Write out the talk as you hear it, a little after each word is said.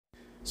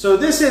So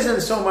this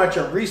isn't so much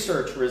a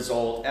research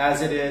result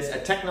as it is a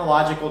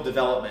technological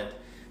development.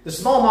 The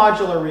small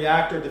modular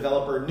reactor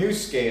developer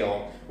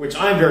NuScale, which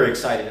I'm very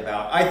excited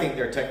about, I think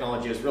their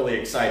technology is really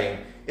exciting,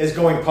 is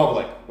going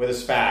public with a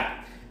SPAC.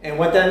 And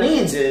what that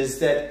means is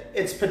that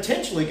it's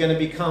potentially going to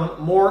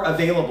become more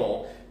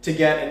available to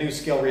get a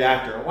NuScale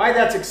reactor. And why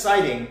that's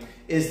exciting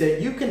is that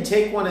you can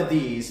take one of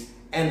these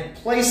and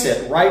place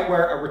it right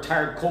where a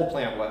retired coal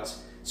plant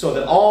was, so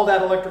that all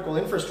that electrical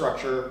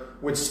infrastructure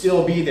would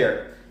still be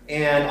there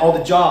and all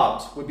the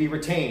jobs would be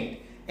retained.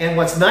 And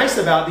what's nice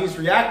about these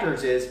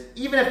reactors is,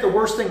 even if the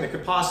worst thing that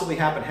could possibly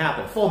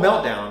happen, full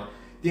meltdown,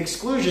 the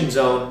exclusion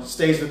zone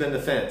stays within the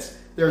fence.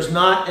 There's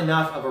not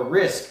enough of a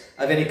risk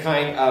of any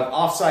kind of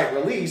off-site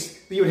release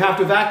that you would have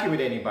to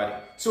evacuate anybody.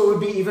 So it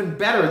would be even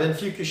better than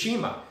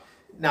Fukushima.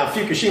 Now,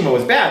 Fukushima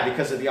was bad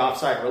because of the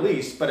off-site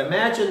release, but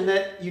imagine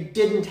that you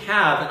didn't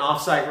have an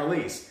off-site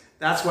release.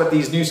 That's what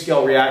these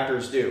NuScale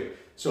reactors do.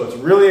 So it's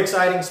really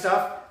exciting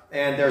stuff.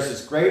 And there's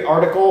this great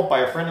article by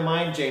a friend of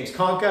mine, James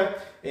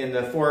Conca, in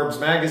the Forbes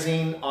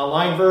magazine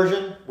online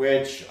version,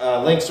 which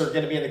links are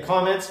going to be in the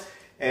comments.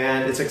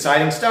 And it's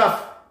exciting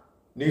stuff.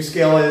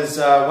 NuScale is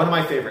one of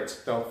my favorites.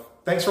 So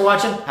thanks for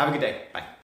watching. Have a good day. Bye.